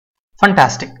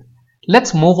Fantastic.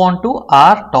 Let's move on to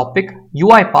our topic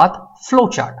UiPath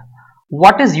FlowChart.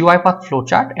 What is UiPath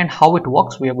FlowChart and how it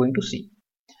works we are going to see.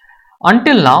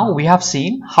 Until now we have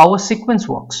seen how a sequence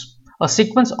works. A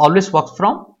sequence always works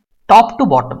from top to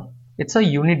bottom. It's a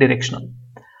unidirectional.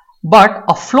 But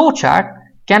a flowchart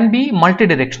can be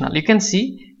multidirectional. You can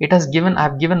see it has given, I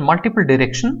have given multiple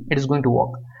direction it is going to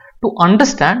work. To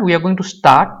understand, we are going to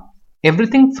start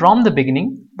everything from the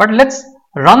beginning, but let's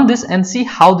run this and see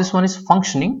how this one is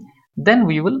functioning. Then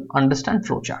we will understand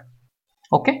flowchart.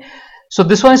 Okay, so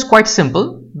this one is quite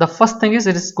simple. The first thing is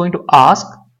it is going to ask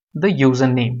the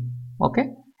username. Okay,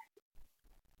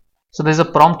 so there is a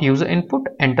prompt user input,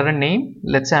 enter a name.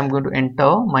 Let's say I'm going to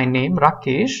enter my name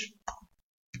Rakesh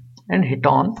and hit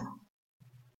on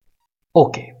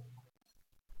OK.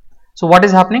 So what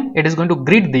is happening? It is going to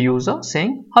greet the user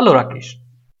saying hello Rakesh.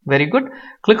 Very good.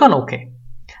 Click on OK.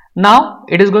 Now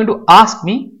it is going to ask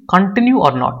me continue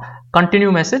or not.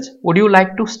 Continue message. Would you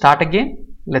like to start again?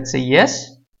 Let's say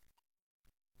yes,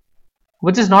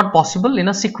 which is not possible in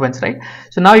a sequence, right?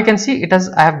 So now you can see it has,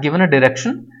 I have given a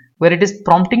direction where it is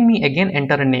prompting me again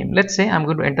enter a name. Let's say I'm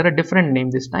going to enter a different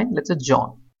name this time. Let's say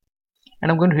John, and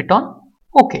I'm going to hit on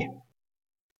OK.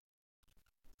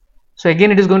 So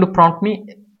again it is going to prompt me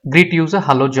greet user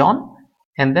hello John,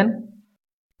 and then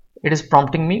it is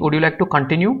prompting me would you like to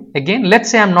continue again. Let's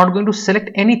say I'm not going to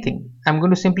select anything. I'm going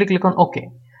to simply click on OK.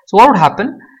 So what would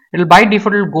happen? It will by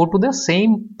default it will go to the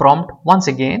same prompt once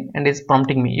again and it's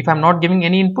prompting me. If I'm not giving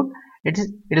any input, it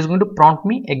is going to prompt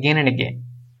me again and again.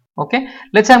 Okay,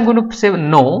 let's say I'm going to say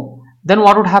no. Then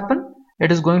what would happen?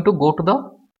 It is going to go to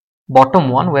the bottom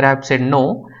one where I have said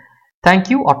no. Thank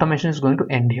you. Automation is going to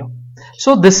end here.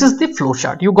 So this is the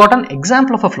flowchart. You got an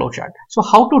example of a flowchart. So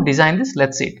how to design this?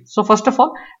 Let's see it. So first of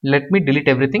all, let me delete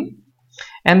everything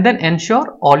and then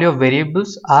ensure all your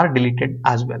variables are deleted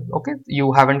as well. Okay,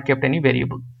 you haven't kept any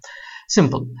variable.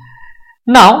 Simple.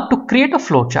 Now to create a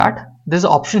flowchart, there's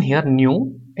an option here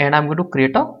new, and I'm going to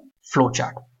create a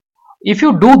flowchart. If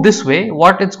you do this way,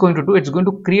 what it's going to do, it's going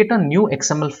to create a new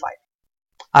XML file.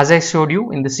 As I showed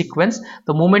you in the sequence,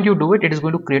 the moment you do it, it is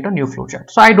going to create a new flowchart.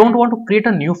 So I don't want to create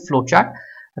a new flowchart.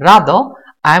 Rather,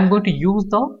 I am going to use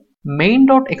the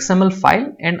main.xml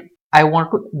file and I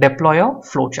want to deploy a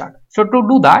flowchart. So to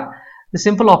do that, the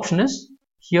simple option is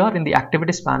here in the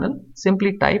activities panel,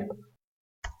 simply type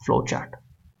flowchart.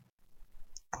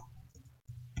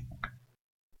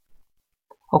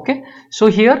 Okay, so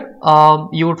here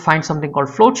you would find something called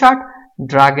flowchart.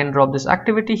 Drag and drop this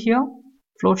activity here,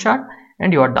 flowchart,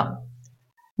 and you are done.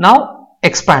 Now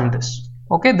expand this.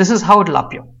 Okay, this is how it will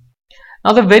appear.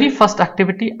 Now the very first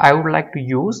activity I would like to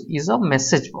use is a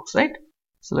message box, right?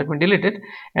 So let me delete it,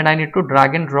 and I need to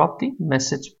drag and drop the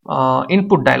message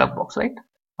input dialog box, right?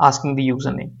 Asking the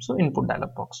username. So input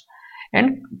dialog box,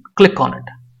 and click on it.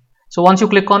 So once you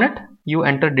click on it, you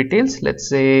enter details. Let's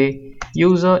say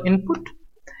user input,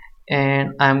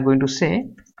 and I'm going to say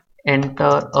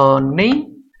enter a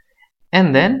name,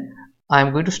 and then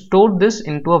I'm going to store this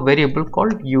into a variable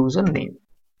called username.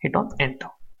 Hit on enter.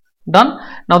 Done.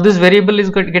 Now this variable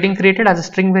is getting created as a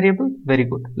string variable. Very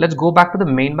good. Let's go back to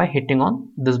the main by hitting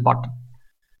on this button.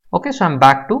 Okay, so I'm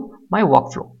back to my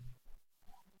workflow.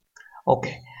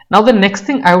 Okay, now the next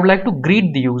thing I would like to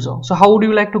greet the user. So how would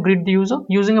you like to greet the user?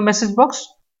 Using a message box.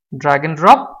 Drag and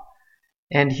drop,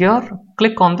 and here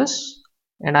click on this,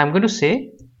 and I'm going to say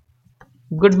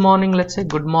good morning. Let's say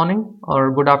good morning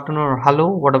or good afternoon or hello,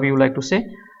 whatever you like to say,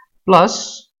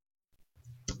 plus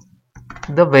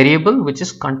the variable which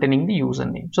is containing the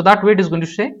username. So that way it is going to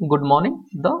say good morning,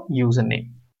 the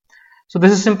username. So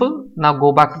this is simple. Now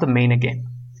go back to the main again.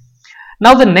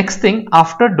 Now the next thing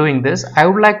after doing this, I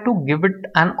would like to give it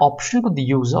an option to the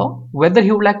user whether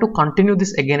he would like to continue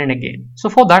this again and again. So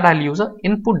for that I'll use an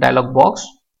input dialog box,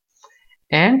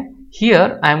 and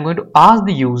here I am going to ask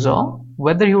the user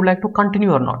whether he would like to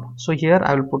continue or not. So here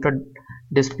I will put a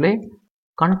display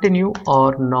continue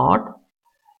or not,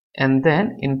 and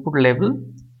then input level.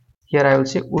 Here I will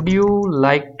say would you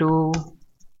like to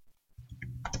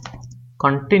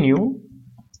continue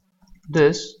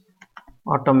this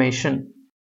automation?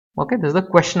 Okay, this is the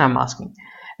question I'm asking,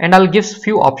 and I'll give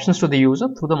few options to the user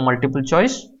through the multiple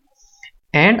choice,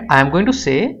 and I am going to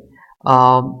say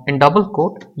in double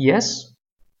quote yes,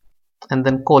 and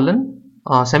then colon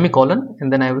semicolon,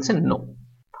 and then I will say no.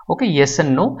 Okay, yes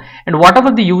and no, and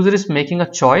whatever the user is making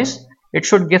a choice, it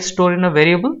should get stored in a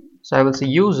variable. So I will say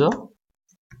user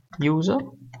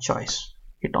choice.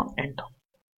 Hit on enter.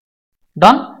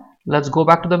 Done. Let's go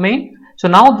back to the main. So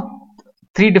now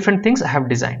three different things I have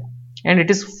designed, and it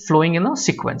is flowing in a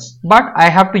sequence, but I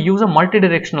have to use a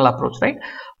multi-directional approach, right?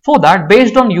 For that,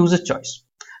 based on user choice.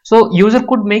 So user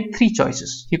could make three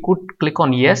choices. He could click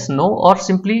on yes, no, or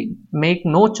simply make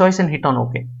no choice and hit on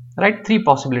OK, right? Three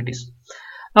possibilities.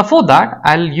 Now for that,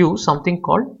 I'll use something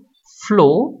called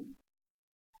flow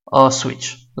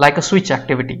switch, like a switch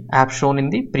activity I have shown in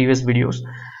the previous videos.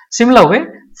 Similar way,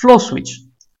 flow switch.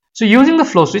 So using the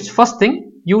flow switch, first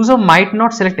thing, user might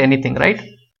not select anything, right?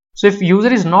 So if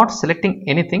user is not selecting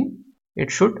anything, it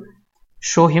should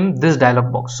show him this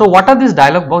dialog box. So what are these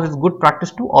dialog box? It's good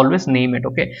practice to always name it.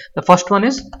 Okay, the first one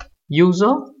is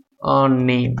user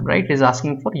name, right? Is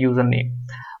asking for username.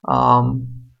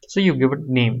 So you give it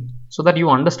name so that you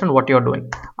understand what you are doing.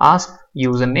 Ask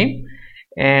username,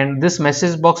 and this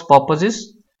message box purpose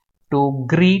is to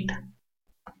greet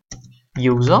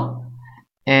user,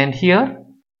 and here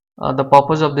the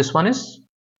purpose of this one is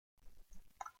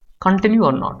continue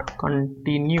or not,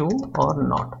 continue or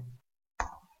not.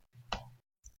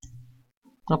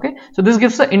 Okay, so this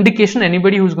gives the indication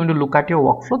anybody who's going to look at your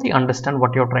workflow, they understand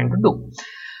what you're trying to do.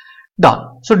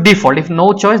 Done. So default, if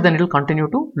no choice, then it will continue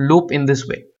to loop in this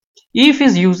way. If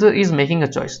his user is making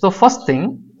a choice, so first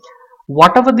thing,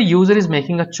 whatever the user is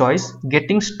making a choice,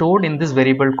 getting stored in this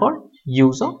variable called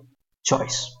user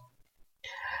choice.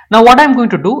 Now what I'm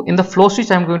going to do in the flow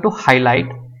switch, I'm going to highlight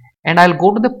and I'll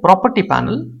go to the property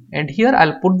panel, and here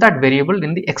I'll put that variable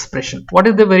in the expression. What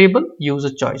is the variable?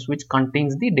 User choice, which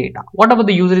contains the data. Whatever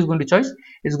the user is going to choose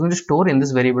is going to store in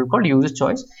this variable called user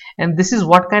choice, and this is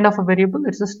what kind of a variable?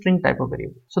 It's a string type of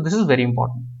variable. So this is very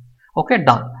important. Okay,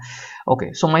 done.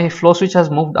 Okay, so my flow switch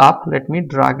has moved up. Let me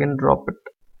drag and drop it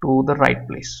to the right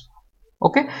place.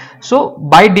 Okay, so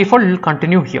by default it will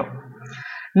continue here.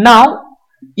 Now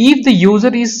if the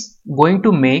user is going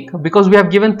to make, because we have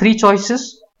given three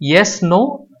choices, yes,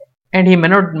 no, and he may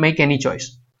not make any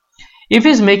choice. If he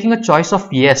is making a choice of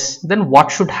yes, then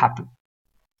what should happen?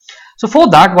 So for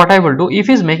that, what I will do, if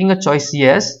he is making a choice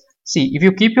yes, see, if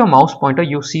you keep your mouse pointer,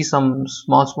 you see some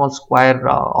small square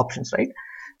options, right?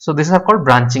 So this is called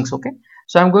branchings. Okay,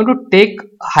 so I'm going to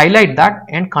highlight that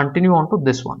and continue on to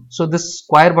this one. So this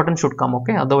square button should come.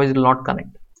 Okay, otherwise it will not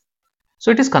connect.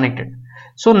 So it is connected.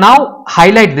 So now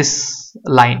highlight this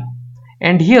line,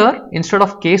 and here instead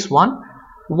of case 1,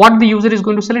 what the user is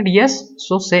going to select? Yes.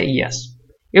 So say yes.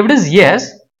 If it is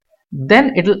yes,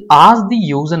 then it will ask the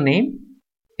username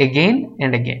again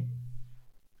and again.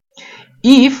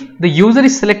 If the user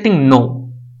is selecting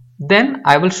no, then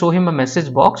I will show him a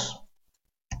message box.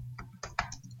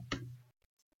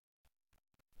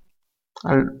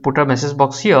 I'll put a message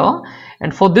box here,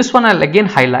 and for this one I'll again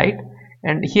highlight,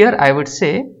 and here I would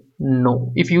say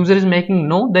no. If user is making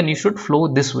no, then you should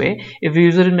flow this way. If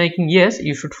user is making yes,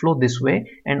 you should flow this way,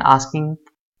 and ask him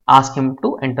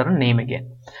to enter a name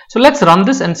again. So let's run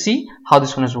this and see how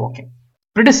this one is working.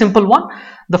 Pretty simple one.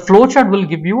 The flowchart will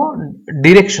give you a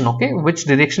direction, okay, which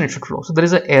direction it should flow. So there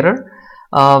is an error,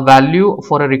 value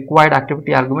for a required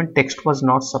activity argument text was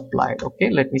not supplied.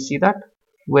 Okay, let me see that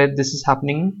where this is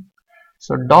happening.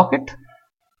 So dock it,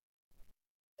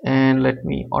 and let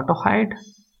me auto hide.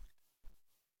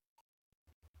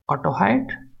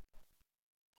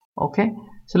 Okay,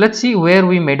 so let's see where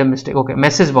we made a mistake. Okay,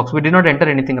 message box, we did not enter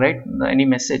anything, right? Any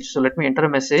message. So let me enter a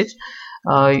message.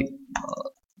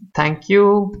 Thank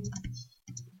you.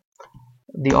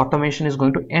 The automation is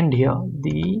going to end here.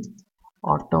 The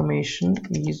automation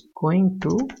is going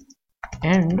to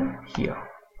end here.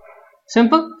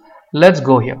 Simple. Let's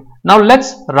go here. Now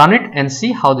let's run it and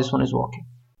see how this one is working.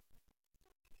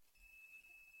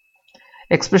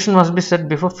 Expression must be set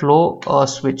before flow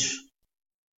switch.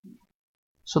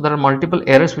 So there are multiple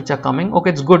errors which are coming. Okay,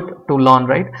 it's good to learn,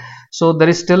 right? So there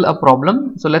is still a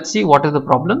problem. So let's see what is the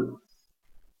problem.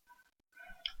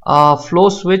 Flow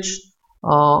switch,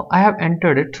 I have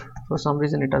entered it, for some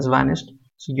reason it has vanished.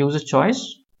 So user choice.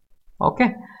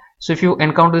 Okay, so if you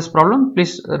encounter this problem,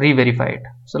 please re-verify it.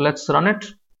 So let's run it.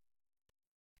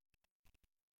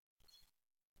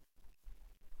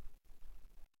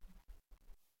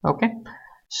 Okay,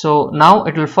 so now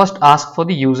it will first ask for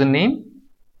the username.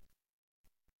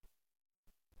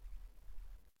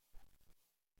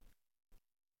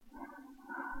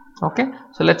 Okay,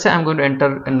 so let's say I'm going to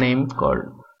enter a name called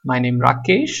my name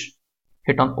Rakesh.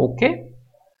 Hit on OK.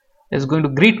 It's going to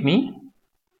greet me.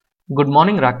 Good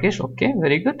morning, Rakesh. Okay,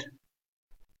 very good.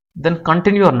 Then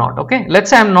continue or not. Okay,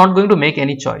 let's say I'm not going to make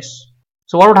any choice.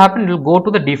 So what would happen? It will go to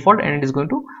the default and it is going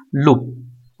to loop.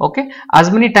 Okay,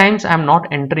 as many times I'm not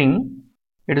entering,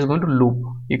 it is going to loop.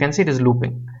 You can see it is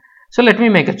looping. So let me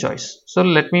make a choice. So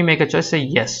let me make a choice. Say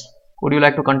yes. Would you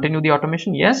like to continue the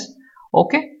automation? Yes.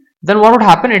 Okay. Then what would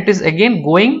happen? It is again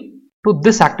going to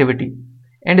this activity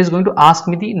and is going to ask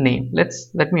me the name.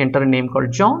 Let me enter a name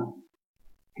called John.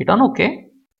 Hit on OK.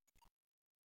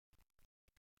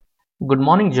 Good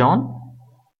morning, John.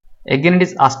 Again, it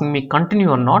is asking me continue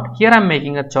or not. Here I am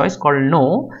making a choice called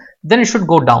no. Then it should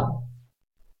go down.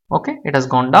 Okay, it has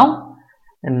gone down,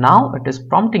 and now it is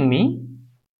prompting me.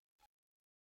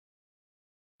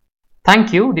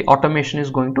 Thank you. The automation is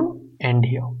going to end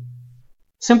here.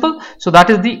 Simple. So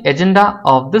that is the agenda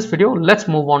of this video. Let's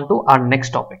move on to our next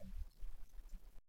topic.